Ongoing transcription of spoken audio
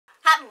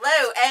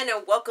Hello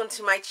and welcome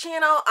to my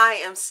channel. I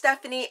am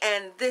Stephanie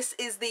and this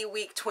is the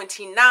week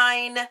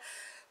 29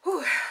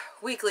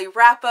 weekly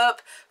wrap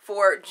up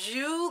for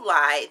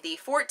July the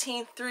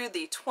 14th through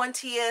the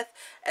 20th,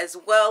 as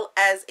well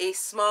as a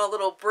small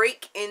little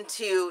break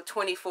into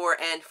 24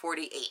 and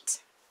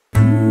 48.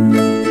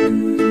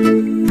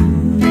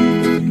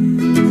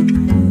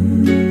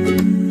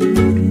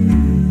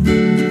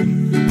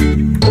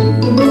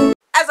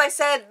 As I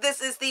said,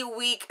 this is the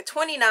week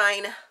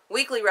 29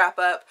 weekly wrap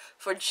up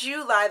for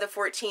July the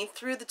 14th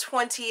through the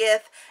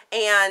 20th,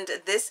 and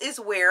this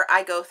is where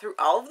I go through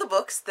all of the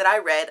books that I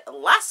read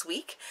last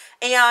week,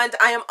 and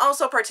I am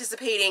also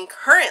participating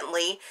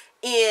currently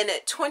in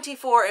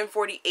 24 and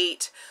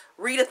 48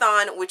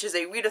 Readathon, which is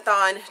a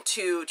readathon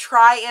to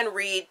try and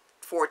read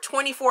for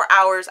 24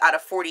 hours out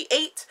of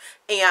 48,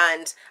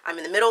 and I'm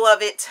in the middle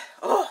of it.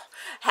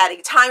 Had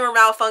a timer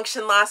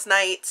malfunction last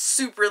night,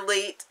 super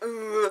late.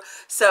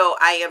 So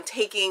I am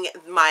taking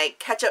my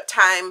catch-up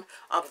time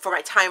for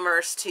my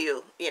timers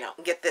to,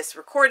 get this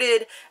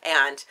recorded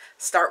and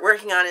start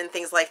working on it and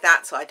things like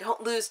that, so I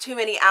don't lose too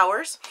many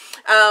hours.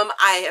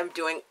 I am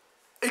doing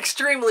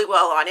extremely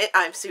well on it.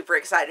 I'm super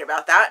excited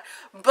about that.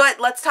 But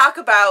let's talk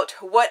about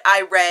what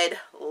I read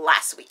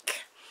last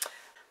week.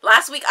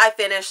 Last week I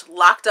finished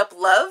Locked Up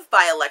Love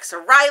by Alexa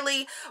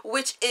Riley,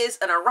 which is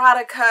an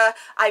erotica.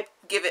 I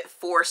give it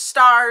 4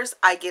 stars.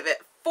 I give it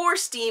 4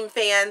 Steam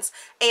fans,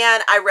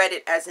 and I read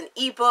it as an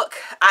ebook.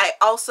 I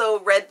also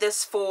read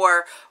this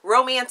for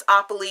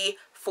Romanceopoly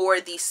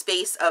for the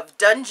space of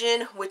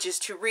Dungeon, which is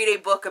to read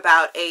a book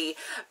about a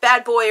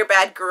bad boy or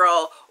bad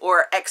girl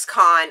or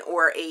ex-con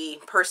or a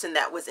person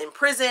that was in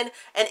prison.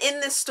 And in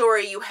this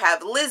story you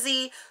have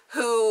Lizzie,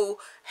 who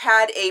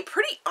had a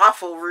pretty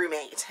awful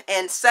roommate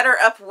and set her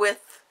up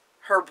with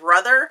her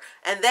brother,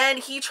 and then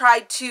he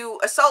tried to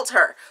assault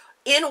her.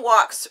 In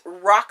walks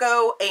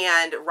Rocco,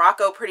 and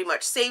Rocco pretty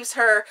much saves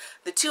her.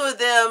 The two of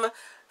them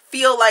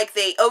feel like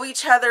they owe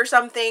each other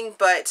something,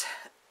 but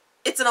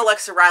it's an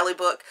Alexa Riley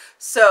book,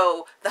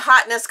 so the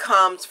hotness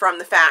comes from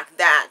the fact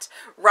that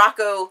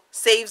Rocco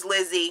saves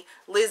Lizzie.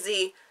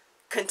 Lizzie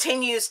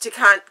continues to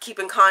keep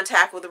in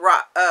contact with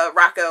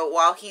Rocco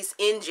while he's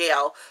in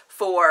jail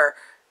for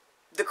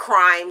the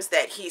crimes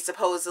that he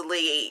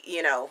supposedly,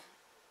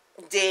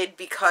 did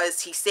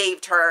because he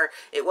saved her.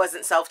 It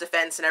wasn't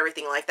self-defense and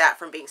everything like that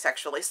from being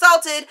sexually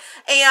assaulted.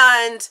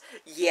 And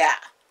yeah,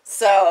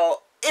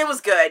 so it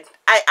was good.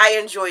 I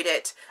enjoyed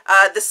it.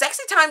 The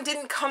sexy time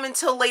didn't come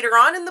until later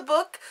on in the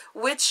book,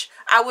 which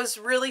I was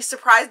really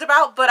surprised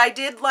about, but I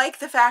did like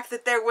the fact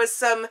that there was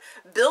some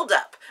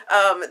build-up.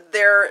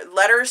 Their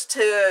letters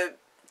to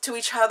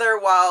each other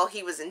while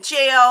he was in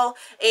jail,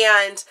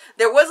 and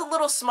there was a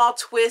little small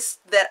twist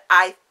that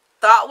I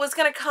thought was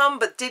going to come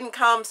but didn't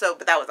come,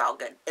 but that was all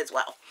good as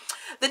well.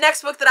 The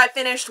next book that I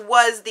finished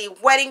was The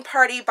Wedding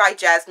Party by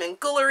Jasmine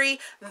Guillory.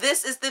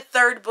 This is the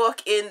 3rd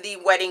book in the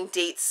Wedding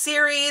Date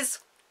series.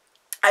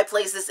 I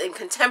place this in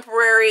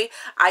contemporary.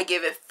 I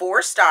give it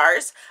 4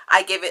 stars.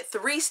 I give it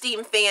 3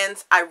 Steam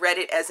fans. I read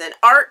it as an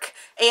ARC,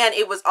 and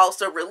it was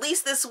also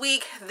released this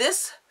week.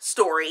 This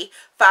story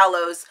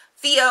follows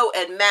Theo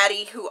and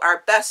Maddie, who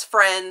are best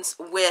friends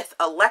with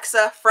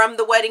Alexa from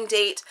The Wedding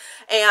Date,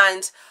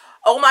 and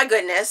oh my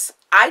goodness,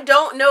 I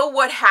don't know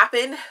what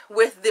happened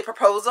with the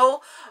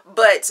proposal,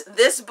 but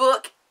this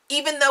book,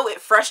 even though it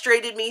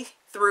frustrated me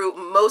through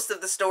most of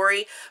the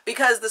story,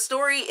 because the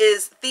story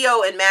is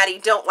Theo and Maddie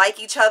don't like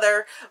each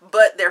other,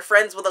 but they're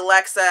friends with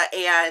Alexa,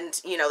 and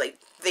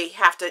they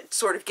have to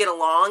sort of get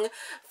along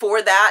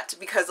for that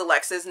because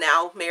Alexa is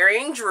now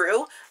marrying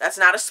Drew. That's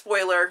not a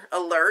spoiler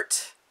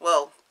alert.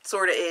 Well,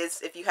 sort of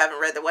is if you haven't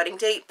read The Wedding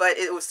Date, but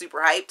it was super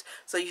hyped,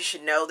 so you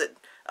should know that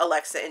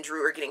Alexa and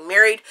Drew are getting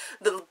married.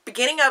 The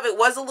beginning of it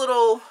was a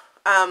little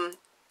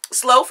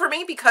slow for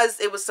me because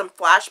it was some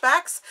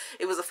flashbacks.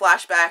 It was a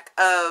flashback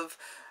of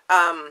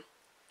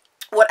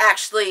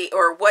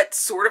what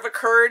sort of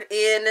occurred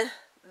in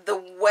The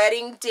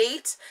Wedding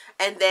Date,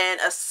 and then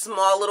a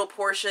small little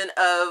portion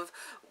of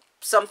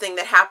something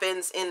that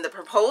happens in the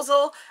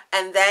proposal,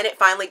 and then it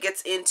finally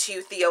gets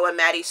into Theo and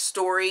Maddie's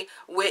story,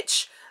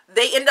 which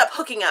they end up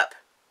hooking up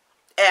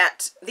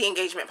at the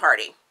engagement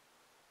party.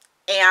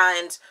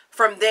 And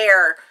from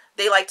there,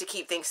 they like to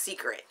keep things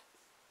secret,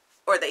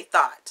 or they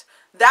thought.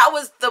 That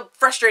was the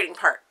frustrating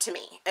part to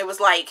me. It was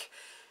like,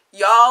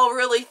 y'all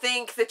really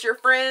think that your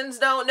friends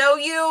don't know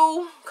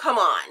you? Come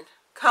on.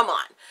 Come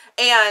on.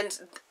 And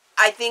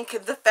I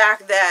think the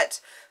fact that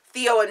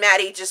Theo and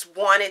Maddie just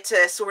wanted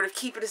to sort of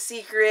keep it a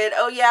secret.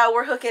 Oh yeah,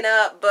 we're hooking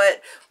up,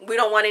 but we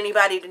don't want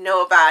anybody to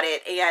know about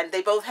it. And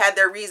they both had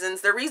their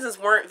reasons. Their reasons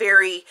weren't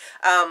very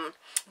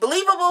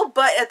believable,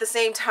 but at the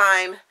same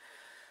time,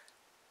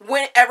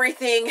 when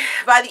everything,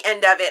 by the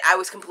end of it, I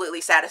was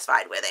completely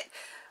satisfied with it.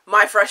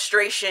 My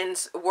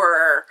frustrations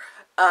were,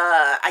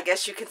 I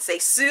guess you could say,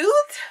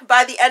 soothed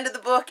by the end of the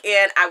book,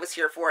 and I was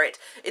here for it.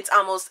 It's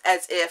almost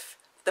as if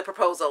the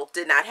proposal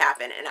did not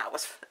happen, and I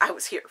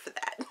was here for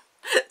that.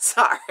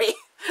 Sorry,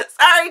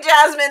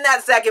 Jasmine,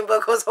 that second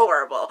book was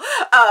horrible.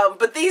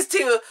 But these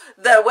two,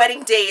 The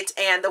Wedding Date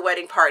and The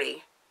Wedding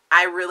Party,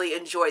 I really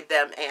enjoyed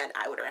them and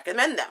I would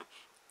recommend them.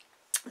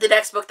 The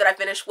next book that I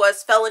finished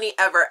was Felony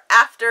Ever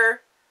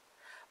After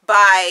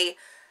by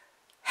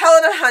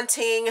Helena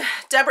Hunting,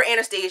 Deborah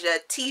Anastasia,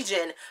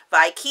 Tejan,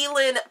 Vi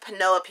Keelan,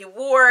 Penelope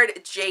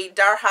Ward, Jay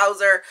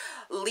Darhauser,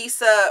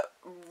 Lisa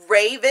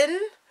Raven,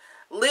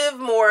 Liv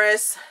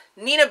Morris,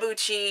 Nina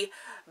Bucci,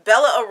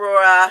 Bella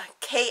Aurora,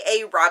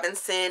 K.A.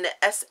 Robinson,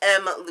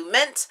 S.M.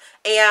 Lument,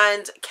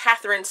 and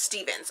Catherine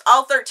Stevens.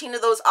 All 13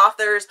 of those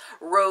authors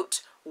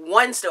wrote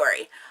one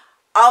story.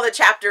 All the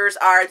chapters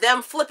are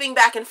them flipping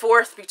back and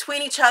forth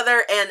between each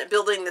other and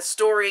building the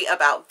story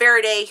about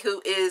Verity,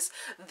 who is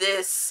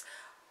this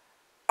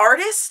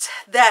artist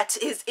that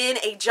is in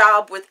a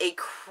job with a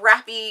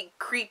crappy,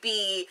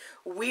 creepy,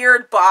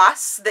 weird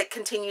boss that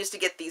continues to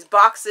get these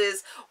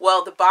boxes.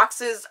 Well, the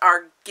boxes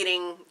are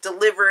getting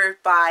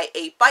delivered by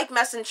a bike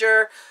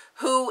messenger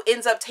who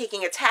ends up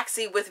taking a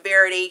taxi with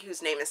Verity,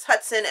 whose name is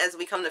Hudson, as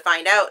we come to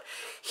find out.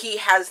 He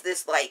has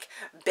this, like,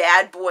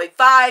 bad boy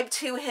vibe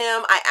to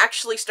him. I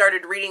actually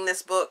started reading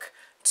this book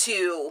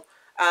for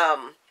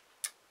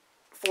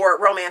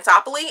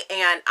Romanceopoly,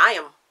 and I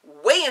am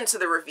way into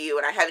the review,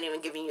 and I haven't even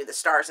given you the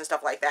stars and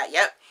stuff like that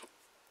yet.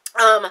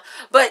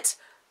 But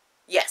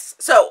yes,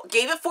 so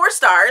gave it 4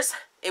 stars.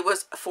 It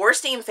was for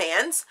Steam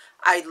fans.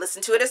 I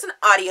listened to it as an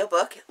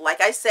audiobook. Like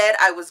I said,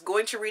 I was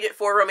going to read it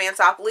for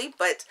Romanceopoly,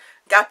 but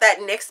got that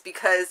nixed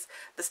because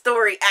the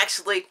story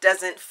actually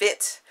doesn't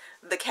fit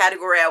the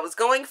category I was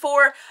going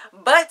for.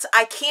 But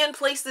I can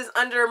place this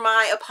under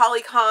my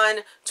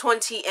ApollyCon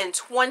 20 and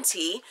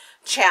 20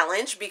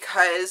 challenge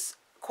because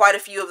quite a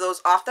few of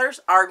those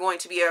authors are going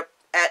to be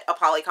at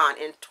ApollyCon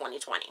in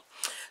 2020.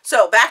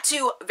 So back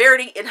to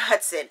Verity and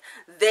Hudson.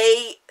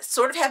 They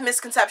sort of have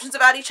misconceptions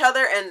about each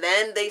other, and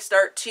then they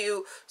start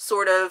to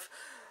sort of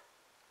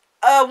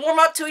warm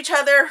up to each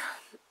other,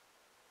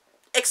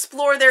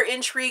 explore their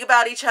intrigue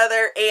about each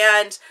other,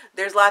 and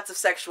there's lots of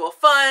sexual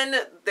fun.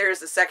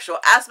 There's a sexual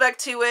aspect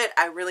to it.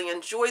 I really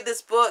enjoyed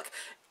this book.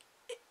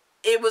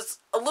 It was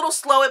a little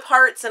slow at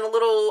parts and a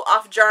little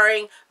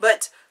off-jarring,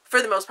 but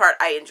for the most part,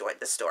 I enjoyed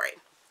this story.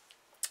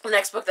 The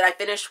next book that I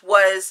finished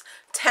was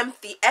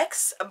Tempt the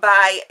Ex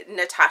by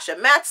Natasha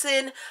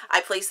Madison.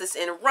 I place this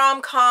in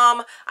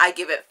rom-com. I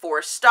give it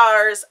 4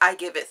 stars. I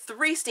give it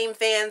 3 Steam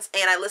fans,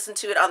 and I listened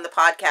to it on the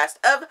podcast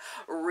of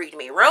Read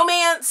Me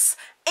Romance.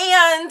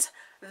 And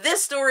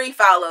this story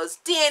follows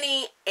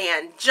Danny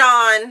and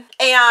John,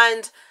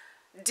 and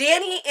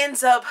Danny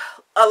ends up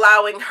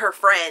allowing her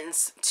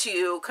friends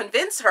to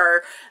convince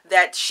her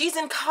that she's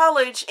in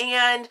college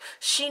and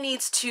she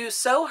needs to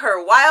sow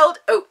her wild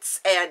oats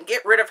and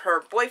get rid of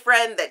her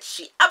boyfriend that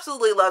she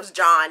absolutely loves,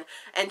 John,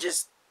 and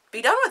just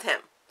be done with him.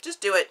 Just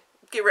do it.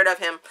 Get rid of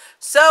him.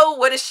 So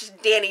what does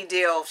Danny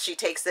do? She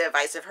takes the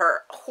advice of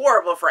her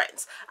horrible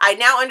friends. I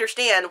now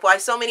understand why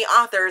so many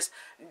authors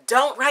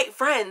don't write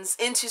friends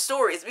into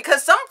stories,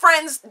 because some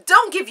friends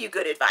don't give you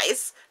good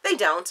advice. They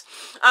don't.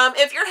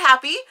 If you're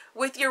happy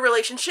with your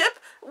relationship,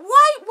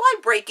 why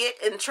break it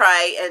and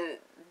try and,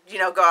 you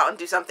know, go out and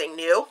do something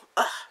new?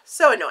 Ugh,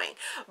 so annoying.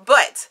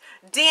 But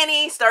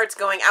Danny starts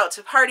going out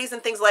to parties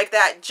and things like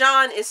that.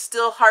 John is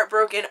still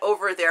heartbroken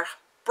over their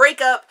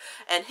breakup,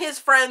 and his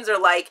friends are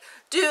like,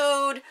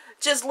 dude,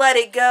 just let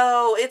it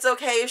go. It's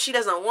okay if she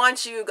doesn't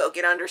want you. Go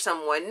get under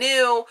someone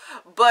new.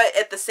 But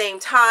at the same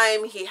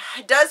time, he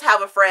does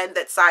have a friend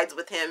that sides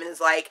with him and is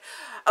like,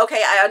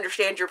 okay, I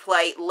understand your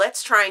plight.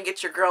 Let's try and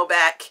get your girl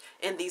back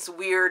in these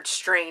weird,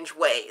 strange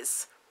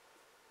ways.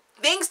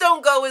 Things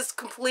don't go as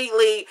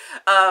completely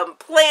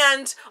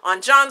planned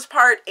on John's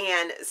part,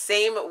 and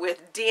same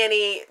with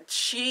Danny.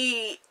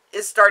 She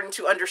is starting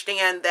to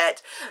understand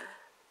that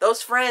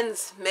those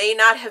friends may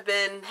not have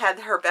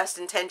had her best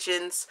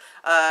intentions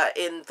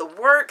in the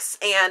works,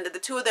 and the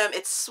two of them,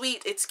 it's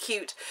sweet, it's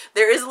cute.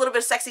 There is a little bit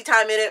of sexy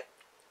time in it.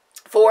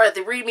 For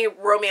the Read Me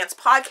Romance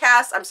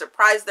podcast, I'm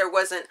surprised there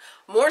wasn't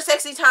more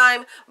sexy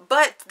time,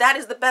 but that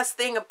is the best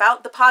thing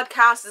about the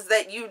podcast, is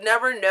that you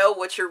never know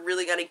what you're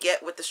really going to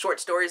get with the short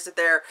stories that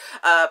they're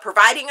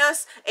providing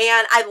us,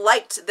 and I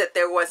liked that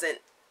there wasn't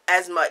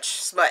as much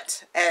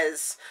smut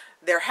as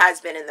there has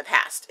been in the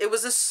past. It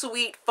was a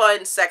sweet,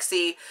 fun,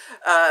 sexy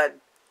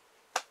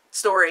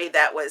story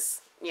that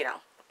was, you know,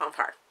 on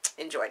par.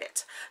 Enjoyed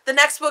it. The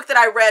next book that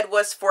I read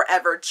was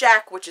Forever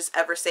Jack, which is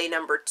Eversay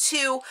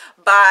 #2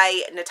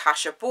 by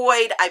Natasha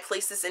Boyd. I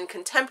place this in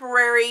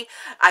contemporary.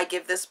 I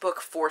give this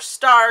book 4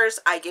 stars.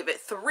 I give it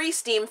 3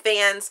 Steam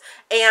fans,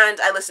 and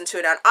I listened to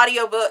it on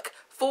audiobook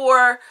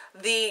for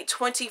the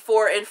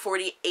 24 and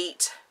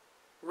 48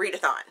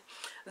 readathon.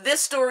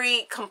 This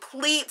story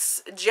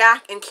completes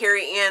Jack and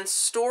Carrie Ann's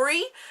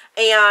story,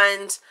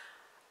 and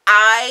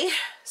I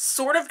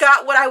sort of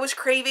got what I was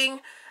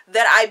craving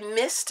that I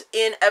missed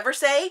in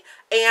Eversay,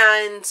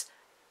 and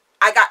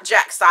I got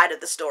Jack's side of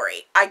the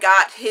story. I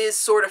got his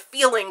sort of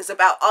feelings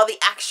about all the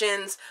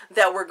actions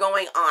that were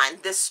going on.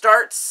 This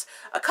starts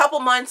a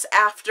couple months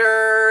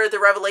after the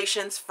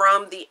revelations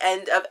from the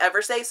end of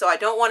Eversay, so I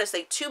don't want to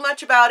say too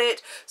much about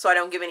it, so I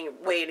don't give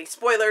away any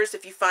spoilers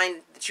if you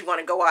find that you want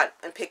to go out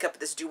and pick up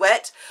this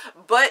duet.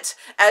 But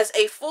as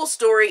a full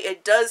story,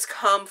 it does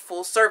come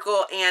full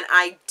circle, and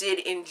I did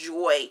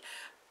enjoy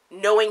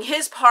knowing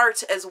his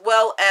part as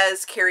well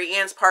as Carrie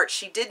Ann's part.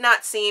 She did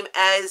not seem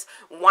as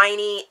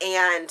whiny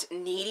and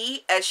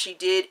needy as she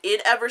did in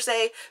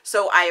Eversay,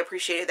 so I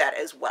appreciated that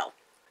as well.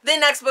 The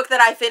next book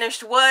that I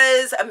finished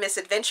was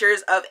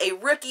Misadventures of a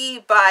Rookie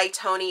by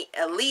Toni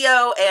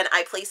Aleo, and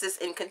I place this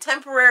in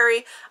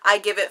contemporary. I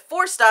give it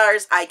 4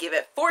 stars. I give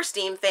it 4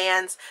 Steam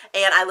fans,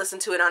 and I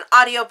listened to it on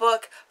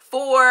audiobook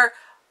for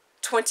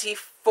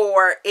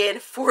 24 in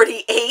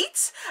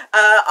 48.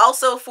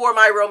 Also for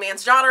my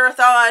romance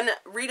genre-a-thon,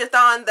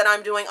 readathon that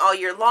I'm doing all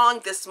year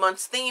long, this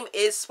month's theme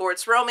is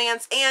sports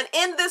romance. And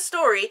in this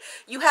story,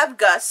 you have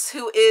Gus,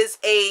 who is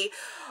a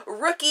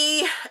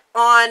rookie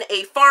on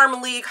a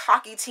farm league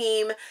hockey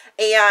team,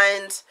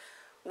 and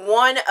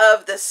one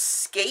of the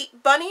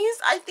skate bunnies,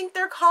 I think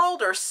they're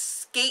called, or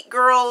skate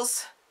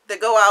girls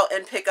that go out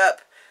and pick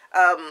up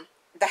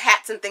the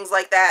hats and things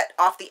like that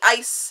off the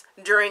ice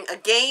during a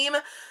game.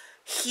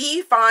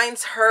 He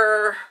finds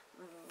her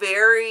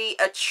very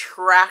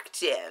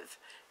attractive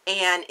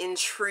and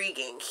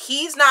intriguing.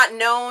 He's not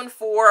known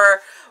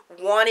for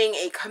wanting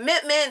a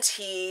commitment.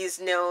 He's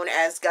known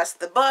as Gus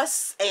the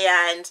Bus,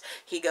 and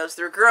he goes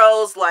through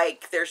girls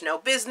like there's no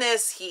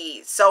business.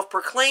 He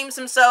self-proclaims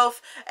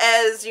himself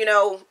as, you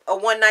know, a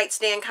one-night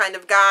stand kind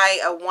of guy,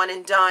 a one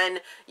and done,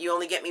 you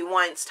only get me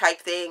once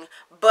type thing.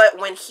 But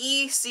when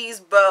he sees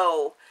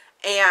Bo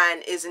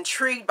and is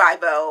intrigued by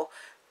Bo,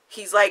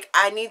 he's like,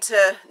 I need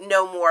to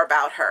know more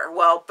about her.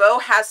 Well, Bo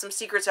has some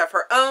secrets of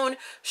her own.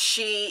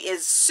 She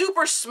is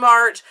super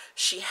smart.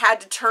 She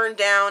had to turn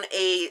down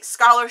a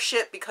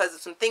scholarship because of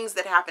some things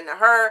that happened to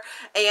her.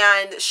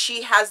 And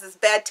she has this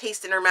bad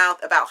taste in her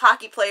mouth about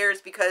hockey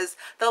players because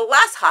the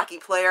last hockey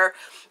player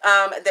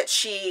that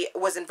she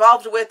was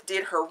involved with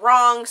did her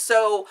wrong.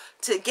 So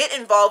to get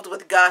involved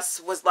with Gus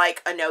was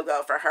like a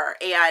no-go for her.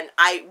 And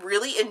I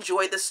really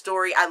enjoyed the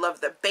story. I love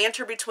the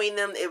banter between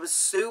them. It was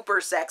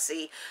super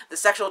sexy. The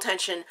sexual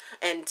tension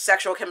and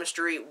sexual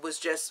chemistry was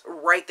just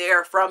right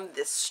there from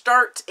the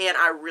start, and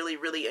I really,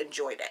 really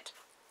enjoyed it.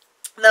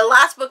 The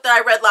last book that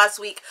I read last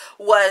week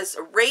was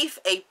Rafe,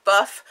 a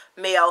Buff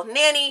Male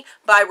Nanny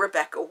by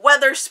Rebekah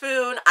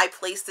Weatherspoon. I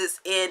placed this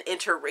in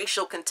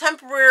interracial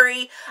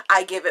contemporary.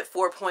 I give it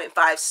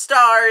 4.5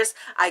 stars.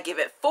 I give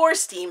it 4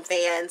 Steam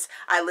fans.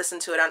 I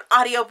listened to it on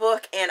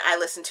audiobook, and I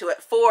listened to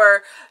it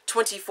for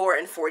 24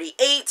 and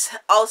 48.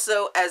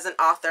 Also as an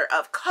author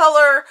of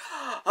color.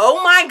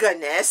 Oh my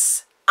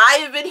goodness. I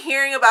have been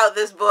hearing about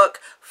this book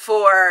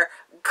for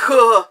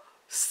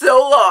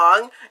so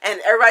long, and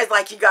everybody's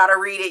like, you gotta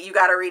read it, you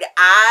gotta read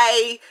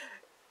it.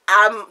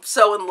 I'm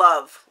so in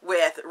love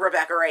with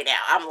Rebekah right now.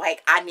 I'm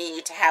like, I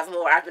need to have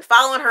more. I've been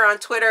following her on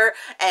Twitter,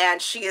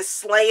 and she is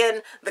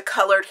slaying the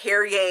colored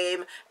hair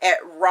game at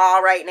Raw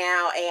right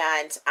now,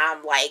 and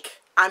I'm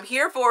like, I'm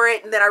here for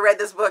it. And then I read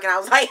this book and I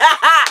was like,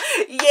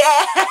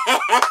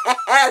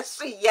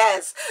 yes,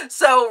 yes.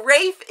 So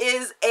Rafe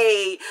is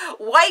a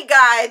white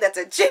guy that's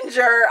a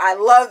ginger. I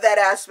love that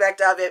aspect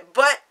of it.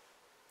 But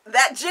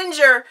that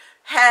ginger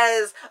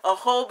has a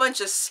whole bunch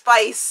of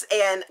spice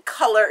and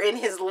color in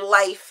his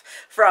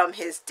life from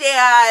his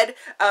dad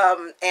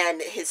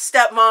and his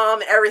stepmom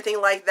and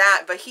everything like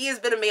that. But he has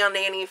been a male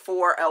nanny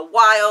for a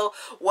while.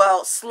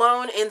 Well,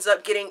 Sloane ends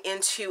up getting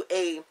into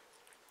a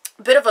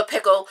bit of a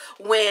pickle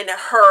when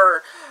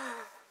her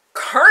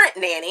current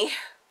nanny,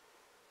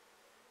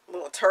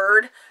 little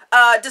turd,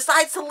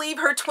 decides to leave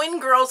her twin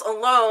girls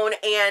alone,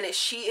 and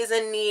she is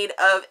in need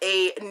of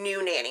a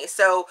new nanny.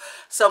 So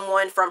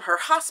someone from her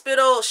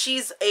hospital,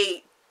 she's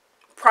a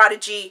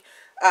prodigy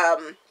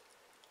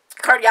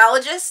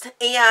cardiologist,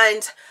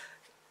 and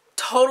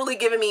totally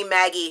giving me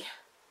Maggie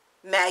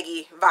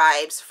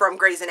vibes from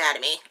Grey's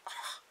Anatomy.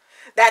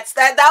 That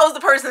was the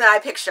person that I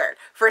pictured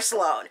for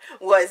Sloane,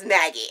 was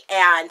Maggie.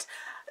 And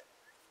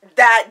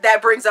that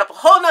brings up a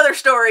whole nother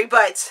story,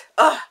 but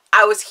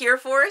I was here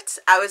for it.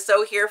 I was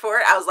so here for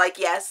it. I was like,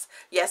 yes,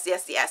 yes,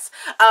 yes, yes.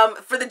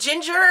 For the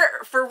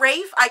ginger, for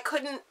Rafe, I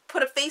couldn't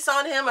put a face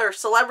on him or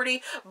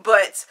celebrity,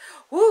 but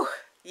whew,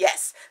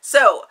 yes.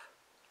 So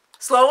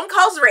Sloane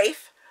calls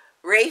Rafe.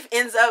 Rafe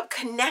ends up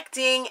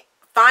connecting,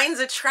 finds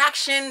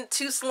attraction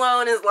to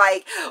Sloane, is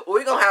like,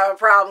 we're gonna have a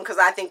problem because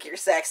I think you're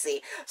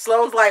sexy.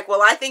 Sloane's like,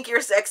 well, I think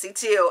you're sexy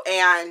too,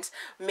 and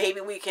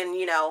maybe we can,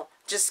 you know,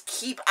 just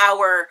keep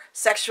our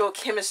sexual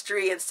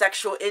chemistry and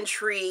sexual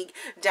intrigue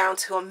down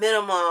to a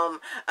minimum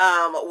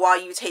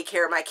while you take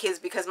care of my kids,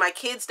 because my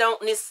kids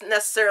don't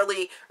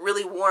necessarily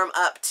really warm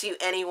up to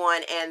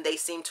anyone, and they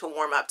seem to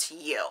warm up to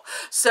you.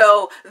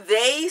 So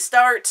they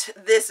start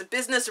this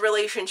business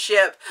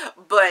relationship,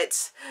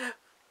 but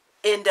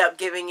end up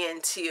giving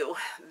into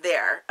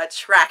their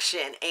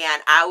attraction,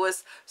 and I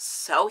was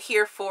so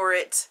here for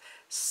it,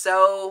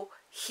 so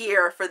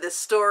here for this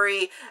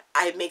story.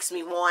 It makes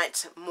me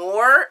want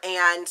more,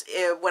 and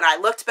when I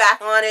looked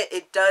back on it,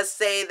 it does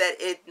say that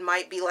it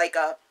might be like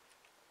a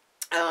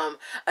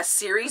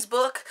series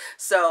book,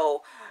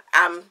 so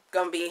I'm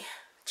gonna be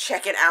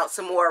checking out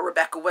some more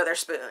Rebekah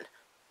Weatherspoon.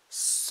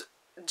 So,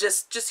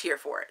 just here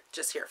for it.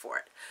 Just here for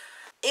it.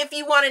 If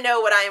you want to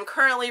know what I am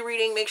currently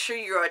reading, make sure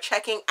you are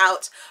checking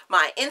out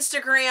my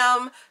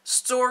Instagram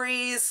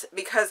stories,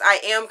 because I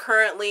am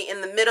currently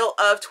in the middle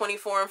of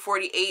 24 and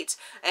 48,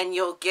 and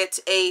you'll get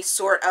a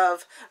sort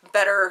of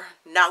better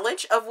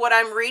knowledge of what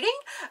I'm reading.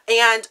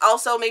 And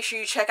also make sure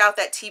you check out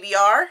that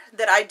TBR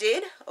that I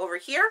did over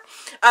here,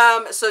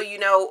 so you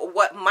know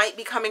what might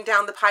be coming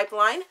down the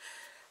pipeline.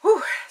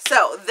 Whew.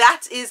 So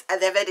that is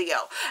the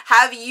video.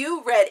 Have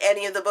you read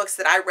any of the books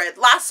that I read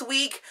last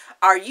week?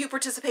 Are you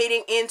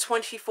participating in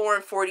 24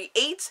 and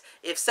 48?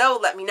 If so,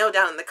 let me know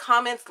down in the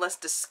comments. Let's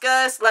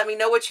discuss. Let me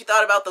know what you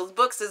thought about those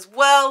books as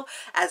well.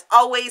 As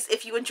always,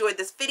 if you enjoyed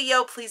this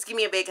video, please give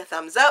me a big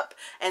thumbs up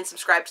and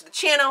subscribe to the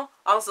channel.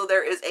 Also,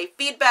 there is a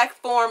feedback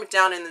form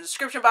down in the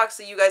description box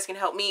so you guys can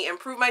help me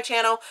improve my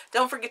channel.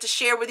 Don't forget to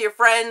share with your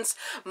friends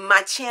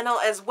my channel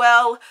as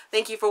well.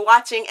 Thank you for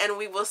watching, and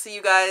we will see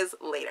you guys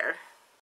later.